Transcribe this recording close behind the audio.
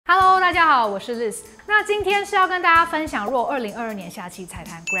大家好，我是 Liz。那今天是要跟大家分享若2022年夏季菜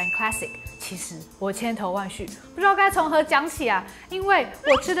单 Grand Classique。其实我千头万绪，不知道该从何讲起啊，因为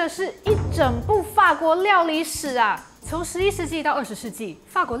我吃的是一整部法国料理史啊。从11世纪到20世纪，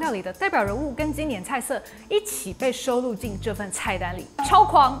法国料理的代表人物跟经典菜色一起被收录进这份菜单里，超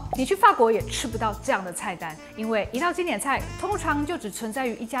狂！你去法国也吃不到这样的菜单，因为一道经典菜通常就只存在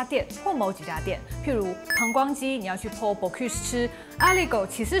于一家店或某几家店。譬如膀胱鸡，你要去 Paul Bocuse 吃；阿里狗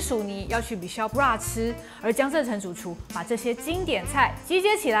起司薯泥要去 Michel Bras 吃。而江振诚主厨把这些经典菜集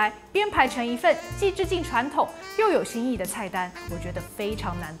结起来，编排成一份既致敬传统又有新意的菜单，我觉得非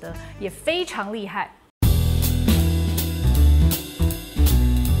常难得，也非常厉害。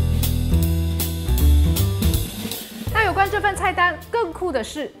有关这份菜单更酷的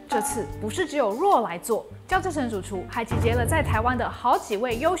是，这次不是只有若来做，江振诚主厨还集结了在台湾的好几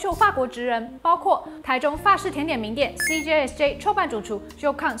位优秀法国职人，包括台中法式甜点名店 CJSJ 创办主厨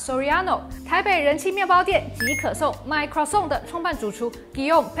Jocan Soriano， 台北人气面包店即可颂 My Croissant 的创办主厨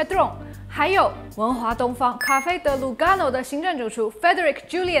Guillaume Pedron， 还有文华东方 Cafe Lugano 的行政主厨 Frederic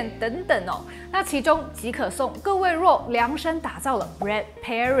Julien 等等哦。那其中即可颂各为若量身打造了 Bread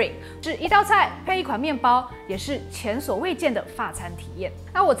Pairing， 是一道菜配一款面包，也是前所未见的法餐体验。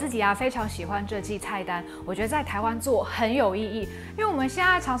那我自己非常喜欢这季菜单，我觉得在台湾做很有意义，因为我们现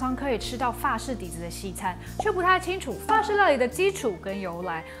在常常可以吃到法式底子的西餐，却不太清楚法式料理的基础跟由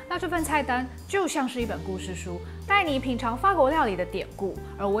来。那这份菜单就像是一本故事书，带你品尝法国料理的典故。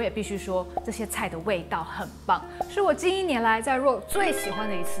而我也必须说，这些菜的味道很棒，是我近1年来在若最喜欢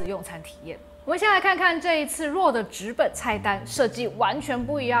的一次用餐体验。我们先来看看这一次若的纸本菜单设计完全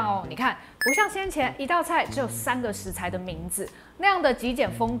不一样哦。你看，不像先前一道菜只有3个食材的名字那样的极简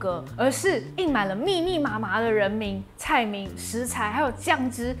风格，而是印满了密密麻麻的人名、菜名、食材还有酱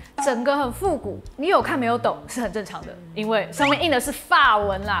汁，整个很复古。你有看没有懂是很正常的，因为上面印的是法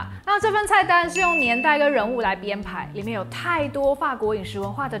文啦。那这份菜单是用年代跟人物来编排，里面有太多法国饮食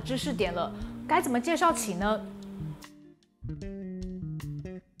文化的知识点了，该怎么介绍起呢？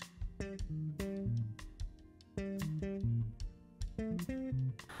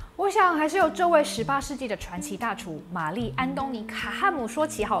我想还是由这位18世纪的传奇大厨玛丽·安东尼卡汉姆说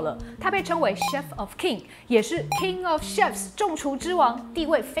起好了。他被称为 Chef of King， 也是 King of Chefs 众厨之王，地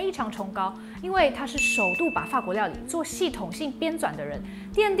位非常崇高，因为他是首度把法国料理做系统性编纂的人，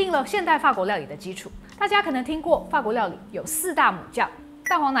奠定了现代法国料理的基础。大家可能听过法国料理有4大母酱：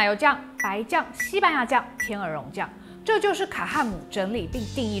蛋黄奶油酱、白酱、西班牙酱、天鹅绒酱，这就是卡汉姆整理并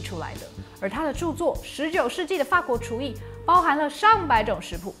定义出来的。而他的著作《19世纪的法国厨艺》包含了上百种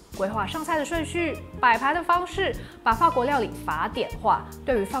食谱，规划上菜的顺序、摆盘的方式，把法国料理法典化，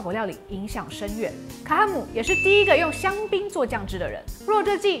对于法国料理影响深远。卡汉姆也是第一个用香槟做酱汁的人。若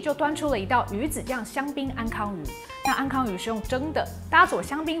这季就端出了一道鱼子酱香槟安康鱼，那安康鱼是用蒸的，搭佐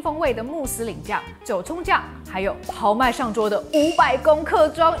香槟风味的穆斯林酱、九葱酱，还有豪迈上桌的500公克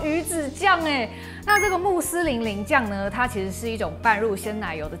装鱼子酱哎。那这个穆斯林淋酱呢，它其实是一种拌入鲜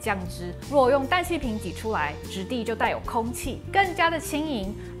奶油的酱汁，若用氮气瓶挤出来，质地就带有空气，更加的轻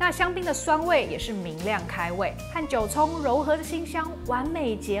盈。那香槟的酸味也是明亮开胃，和九葱柔和的清香完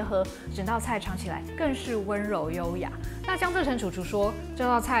美结合，整道菜尝起来更是温柔优雅。那江振诚主厨说，这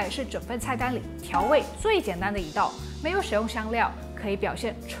道菜是整份菜单里调味最简单的一道，没有使用香料，可以表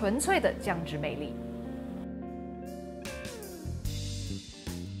现纯粹的酱汁魅力。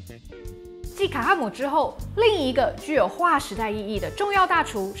继卡汉姆之后，另一个具有划时代意义的重要大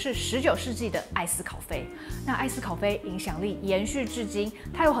厨是19世纪的艾斯可菲。那艾斯可菲影响力延续至今，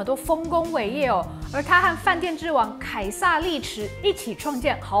他有很多丰功伟业哦。而他和饭店之王凯撒利驰一起创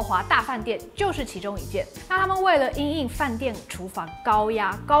建豪华大饭店，就是其中一件。那他们为了因应饭店厨房高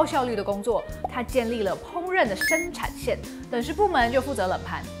压、高效率的工作，他建立了烹饪的生产线，冷食部门就负责冷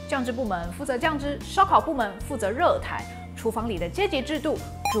盘，酱汁部门负责酱汁，烧烤部门负责热台。厨房里的阶级制度，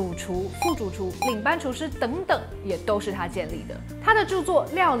主厨、副主厨、领班厨师等等，也都是他建立的。他的著作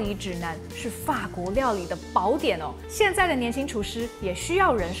《料理指南》是法国料理的宝典哦，现在的年轻厨师也需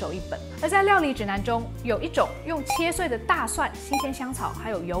要人手一本。而在《料理指南》中，有一种用切碎的大蒜、新鲜香草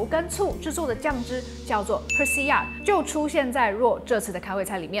还有油跟醋制作的酱汁，叫做 persillade， 就出现在若这次的开胃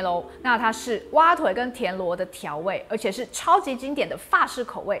菜里面喽。那它是蛙腿跟田螺的调味，而且是超级经典的法式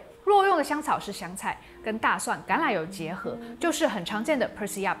口味。若用的香草是香菜，跟大蒜、橄榄油结合，就是很常见的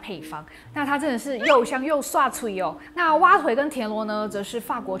persillade 配方。那它真的是又香又刷脆哦。那蛙腿跟田螺呢，则是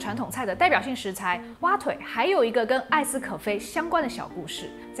法国传统菜的代表性食材。蛙腿还有一个跟艾斯可菲相关的小故事，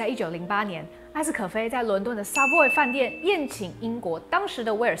在1908年。艾斯可菲在伦敦的 Savoy 饭店宴请英国当时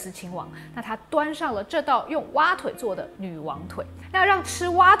的威尔斯亲王，那他端上了这道用蛙腿做的女王腿，那让吃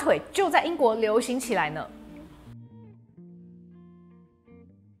蛙腿就在英国流行起来呢。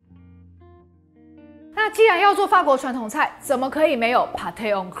那既然要做法国传统菜，怎么可以没有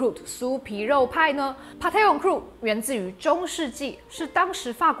pâté en croûte 酥皮肉派呢？ pâté en croûte 源自于中世纪，是当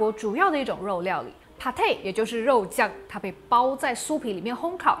时法国主要的一种肉料理。pâté 也就是肉酱，它被包在酥皮里面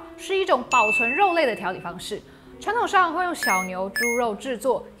烘烤，是一种保存肉类的调理方式。传统上会用小牛、猪肉制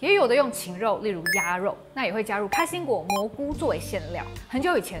作，也有的用禽肉，例如鸭肉。那也会加入开心果、蘑菇作为馅料。很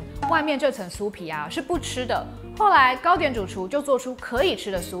久以前，外面这层酥皮啊是不吃的，后来糕点主厨就做出可以吃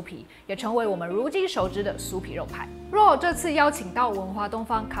的酥皮，也成为我们如今熟知的酥皮肉派。若这次邀请到文华东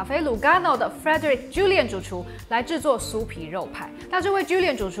方 Cafe Lugano 的 Frederick Julien 主厨来制作酥皮肉派。那这位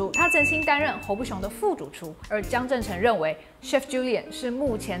Julien 主厨，他曾经担任侯不雄的副主厨，而江振诚认为 Chef Julien 是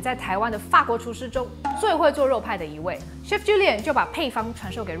目前在台湾的法国厨师中最会做肉派的一位。Chef Julien 就把配方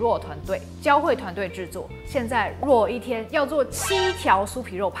传授给若团队，教会团队制作。现在若一天要做7条酥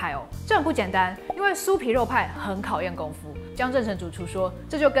皮肉派哦，这很不简单，因为酥皮肉派很考验功夫。江振诚主厨说，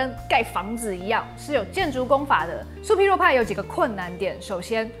这就跟盖房子一样，是有建筑工法的。酥皮肉派有几个困难点，首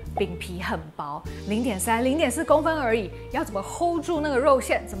先饼皮很薄，0.3、0.4公分而已，要怎么 hold 住那个肉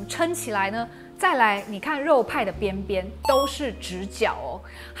馅，怎么撑起来呢？再来，你看肉派的边边都是直角哦，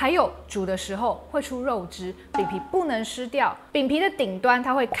还有煮的时候会出肉汁，饼皮不能湿掉。饼皮的顶端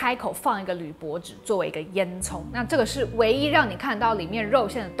它会开口放一个铝箔纸作为一个烟囱，那这个是唯一让你看到里面肉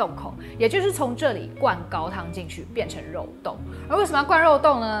馅的洞口，也就是从这里灌高汤进去变成肉冻。而为什么要灌肉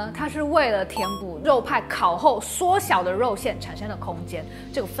冻呢？它是为了填补肉派烤后缩小的肉馅产生的空间，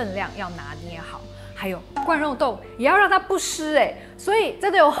这个分量要拿捏好。还有灌肉冻也要让它不湿所以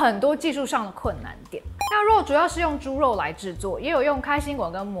真的有很多技术上的困难点。那肉主要是用猪肉来制作，也有用开心果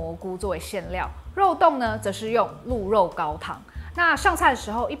跟蘑菇作为馅料。肉冻呢，则是用鹿肉高汤。那上菜的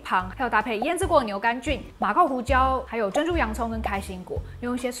时候，一旁还有搭配腌制过的牛肝菌、马告胡椒，还有珍珠洋葱跟开心果，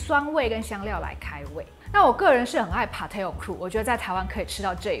用一些酸味跟香料来开胃。那我个人是很爱 pâté en croûte， 我觉得在台湾可以吃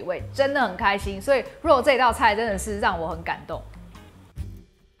到这一味，真的很开心。所以肉这道菜真的是让我很感动。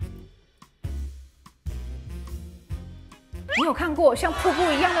你有看过像瀑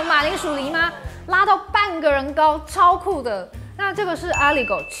布一样的马铃薯梨吗？拉到半个人高，超酷的。那这个是阿里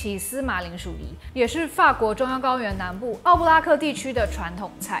狗起司马铃薯梨，也是法国中央高原南部奥布拉克地区的传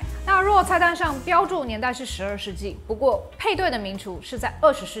统菜。那若菜单上标注年代是12世纪，不过配对的名厨是在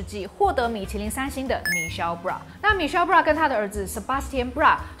20世纪获得米其林3星的 Michel Bras。那 Michel Bras 跟他的儿子 Sébastien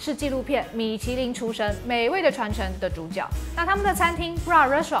Bras 是纪录片《米其林厨神：美味的传承》的主角。那他们的餐厅 Bras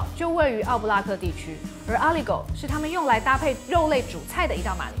Restaurant 就位于奥布拉克地区，而阿里狗是他们用来搭配肉类主菜的一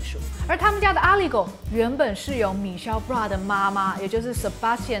道马铃薯。而他们家的阿里狗原本是由 Michel Bras 的妈妈，也就是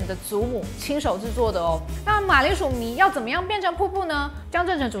Sébastien 的祖母亲手制作的哦。那马铃薯泥要怎么样变成瀑布呢？江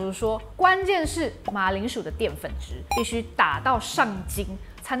振诚主厨说，关键是马铃薯的淀粉质必须打到上筋，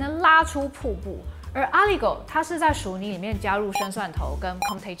才能拉出瀑布。而阿里狗它是在薯泥里面加入生蒜头跟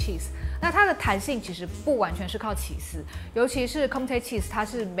Comté cheese， 那它的弹性其实不完全是靠起司，尤其是 Comté cheese 它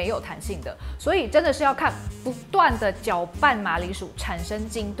是没有弹性的，所以真的是要看不断的搅拌马铃薯产生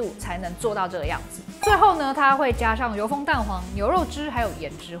筋度才能做到这个样子。最后呢，它会加上油封蛋黄、牛肉汁还有盐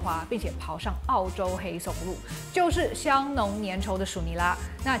之花，并且刨上澳洲黑松露，就是香浓粘稠的薯泥啦。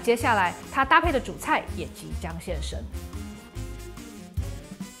那接下来它搭配的主菜也即将现身。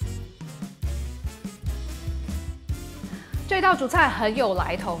这道主菜很有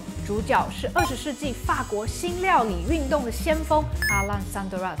来头，主角是20世纪法国新料理运动的先锋阿兰·桑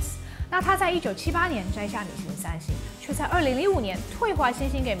德拉斯。那他在1978年摘下米其林3星，却在2005年退还星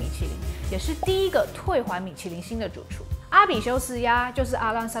星给米其林，也是第一个退还米其林星的主厨。阿比修斯鸭就是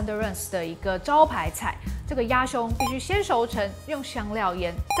阿兰·桑德拉斯的一个招牌菜，这个鸭胸必须先熟成，用香料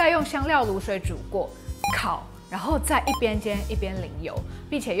腌，再用香料卤水煮过、烤。然后再一边煎一边淋油，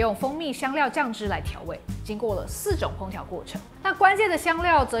并且用蜂蜜香料酱汁来调味，经过了4种烹调过程。那关键的香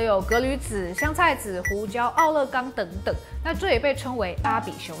料则有格吕子、香菜籽、胡椒、奥勒冈等等。那这也被称为阿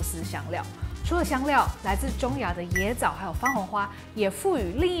比修斯香料。除了香料，来自中亚的野枣还有番红花也赋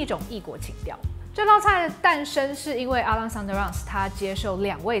予另一种异国情调。这道菜的诞生是因为阿兰·桑德拉斯他接受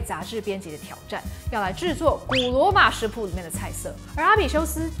2位杂志编辑的挑战，要来制作古罗马食谱里面的菜色。而阿比修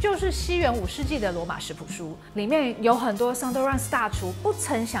斯就是西元5世纪的罗马食谱书，里面有很多桑德拉斯大厨不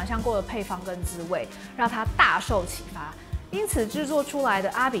曾想象过的配方跟滋味，让他大受启发。因此制作出来的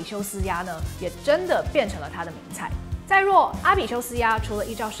阿比修斯鸭呢，也真的变成了他的名菜。再若阿比修斯鸭，除了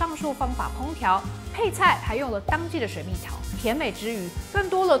依照上述方法烹调，配菜还用了当季的水蜜桃，甜美之余更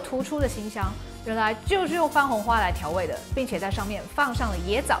多了突出的辛香。原来就是用番红花来调味的，并且在上面放上了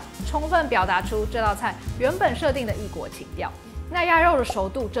野枣，充分表达出这道菜原本设定的异国情调。那鸭肉的熟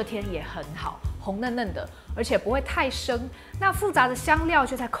度这天也很好，红嫩嫩的，而且不会太生。那复杂的香料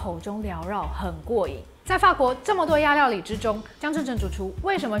却在口中缭绕，很过瘾。在法国这么多亚料理之中，江振诚主厨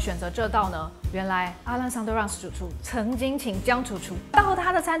为什么选择这道呢？原来阿兰桑德让主厨曾经请江主厨到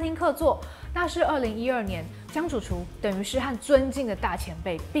他的餐厅客座，那是2012年，江主厨等于是和尊敬的大前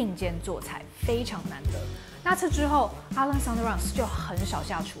辈并肩做菜，非常难得。那次之后，阿兰桑德让就很少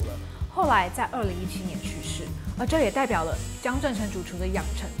下厨了。后来在2017年去世，而这也代表了江振诚主厨的养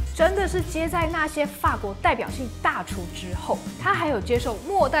成真的是接在那些法国代表性大厨之后，他还有接受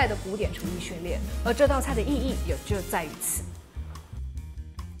末代的古典厨艺训练，而这道菜的意义也就在于此。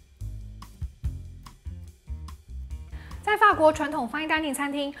在法国传统 fine dining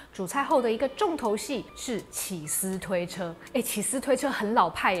餐厅，主菜后的一个重头戏是起司推车。起司推车很老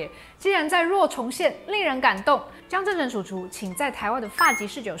派耶，既然在若重现，令人感动。江振诚主厨请在台湾的法籍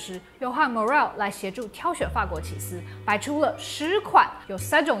侍酒师约翰 Morel 来协助挑选法国起司，摆出了10款，有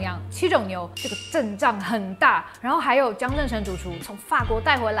3种羊、7种牛，这个阵仗很大。然后还有江振诚主厨从法国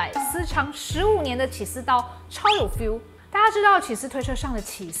带回来私藏15年的起司刀，超有 feel。大家知道起司推车上的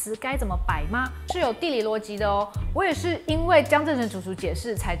起司该怎么摆吗？是有地理逻辑的哦。我也是因为江振诚主厨解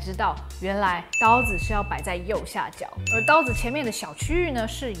释才知道，原来刀子是要摆在右下角，而刀子前面的小区域呢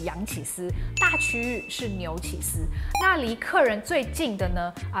是羊起司，大区域是牛起司。那离客人最近的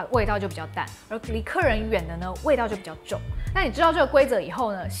呢，味道就比较淡，而离客人远的呢，味道就比较重。那你知道这个规则以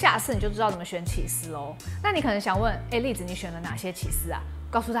后呢，下次你就知道怎么选起司喽。那你可能想问，栗子你选了哪些起司啊？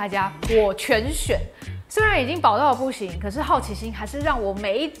告诉大家，我全选。虽然已经饱到了不行，可是好奇心还是让我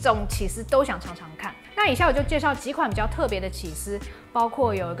每一种起司都想尝尝看。那以下我就介绍几款比较特别的起司，包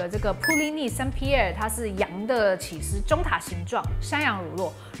括有一个这个 Pouligny Saint Pierre， 它是羊的起司，中塔形状，山羊乳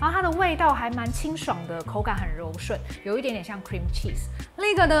酪，然后它的味道还蛮清爽的，口感很柔顺，有一点点像 cream cheese。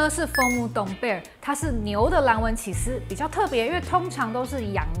另一个呢是 Fomu Dombert， 它是牛的蓝纹起司，比较特别，因为通常都是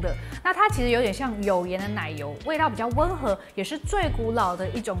羊的。那它其实有点像有盐的奶油，味道比较温和，也是最古老的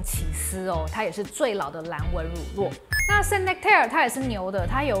一种起司哦，它也是最老的蓝纹乳酪。那 Saint Nectaire 它也是牛的，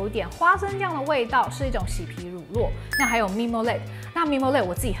它有一点花生酱的味道，是一种喜皮乳酪。那还有 Mimolette， 那 Mimolette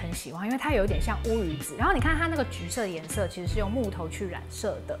我自己很喜欢，因为它有一点像乌鱼子，然后你看它那个橘色的颜色其实是用木头去染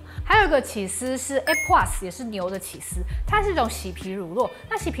色的。还有一个起司是 Epoisse， 也是牛的起司，它是一种喜皮乳酪。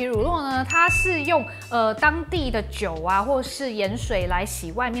那喜皮乳酪呢，它是用当地的酒啊或是盐水来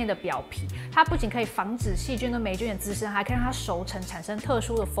洗外面的表皮，它不仅可以防止细菌跟霉菌的滋生，还可以让它熟成产生特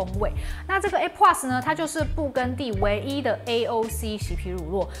殊的风味。那这个 Epoisse 呢，它就是布根地唯一的 AOC 喜皮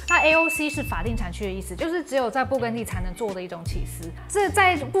乳酪。那 AOC 是法定产区的意思，就是只有在布根地才能做的一种起司。这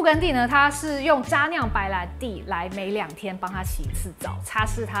在布根地呢，它是用渣酿白兰地来每2天帮它洗一次澡，擦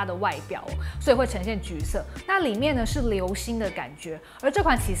拭它的外表哦，所以会呈现橘色。那里面呢是流心的感觉，而这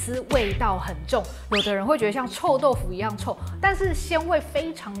款起司味道很重，有的人会觉得像臭豆腐一样臭，但是鲜味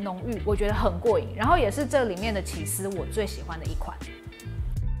非常浓郁，我觉得很过瘾。然后也是这里面的起司我最喜欢的一款。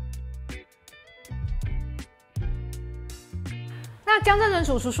那江振诚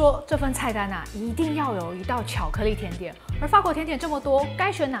主厨说，这份菜单一定要有一道巧克力甜点，而法国甜点这么多，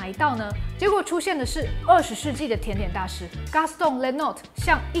该选哪一道呢？结果出现的是20世纪的甜点大师 Gaston Lenot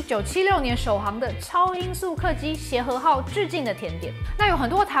向1976年首航的超音速客机协和号致敬的甜点。那有很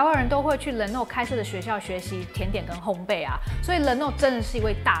多台湾人都会去 Lenot 开设的学校学习甜点跟烘焙所以 Lenot 真的是一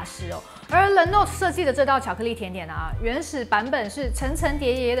位大师哦。而 Lenot 设计的这道巧克力甜点原始版本是层层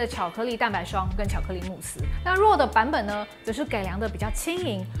叠叠的巧克力蛋白霜跟巧克力慕斯，那弱的版本呢，则是改良的比较轻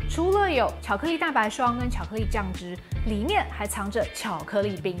盈，除了有巧克力蛋白霜跟巧克力酱汁，里面还藏着巧克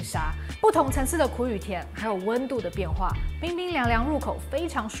力冰沙，不同层次的苦与甜，还有温度的变化，冰冰凉凉入口非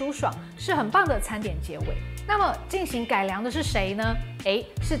常舒爽，是很棒的餐点结尾。那么进行改良的是谁呢？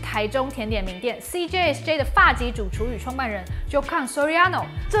是台中甜点名店 CJSJ 的法籍主厨与创办人 Jocan Soriano。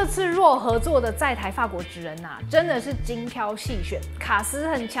这次若合作的在台法国职人真的是精挑细选，卡司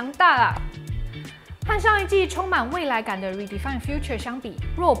很强大和上一季充满未来感的 Redefine Future 相比，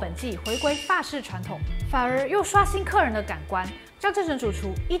若本季回归法式传统，反而又刷新客人的感官。江振诚主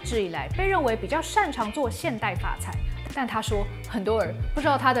厨一直以来被认为比较擅长做现代法菜，但他说很多人不知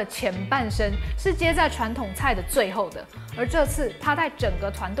道他的前半生是接在传统菜的最后的。而这次他带整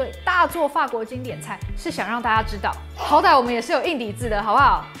个团队大做法国经典菜，是想让大家知道，好歹我们也是有硬底子的，好不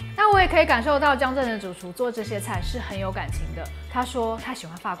好？那我也可以感受到江振诚主厨做这些菜是很有感情的。他说他喜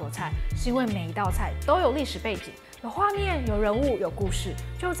欢法国菜，是因为每一道菜都有历史背景，有画面，有人物，有故事，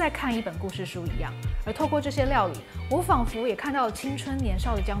就在看一本故事书一样。而透过这些料理，我仿佛也看到了青春年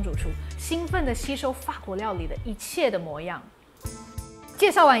少的江主厨兴奋地吸收法国料理的一切的模样。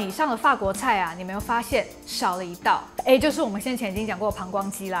介绍完以上的法国菜啊，你们有发现少了一道，就是我们先前已经讲过的膀胱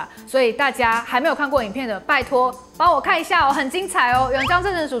鸡啦。所以大家还没有看过影片的，拜托帮我看一下哦，很精彩哦，有江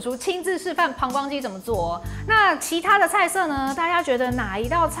振诚主厨亲自示范膀胱鸡怎么做哦。那其他的菜色呢？大家觉得哪一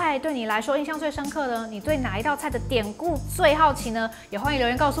道菜对你来说印象最深刻呢？你对哪一道菜的典故最好奇呢？也欢迎留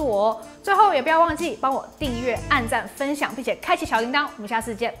言告诉我哦。最后也不要忘记帮我订阅、按赞、分享，并且开启小铃铛。我们下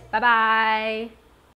次见，拜拜。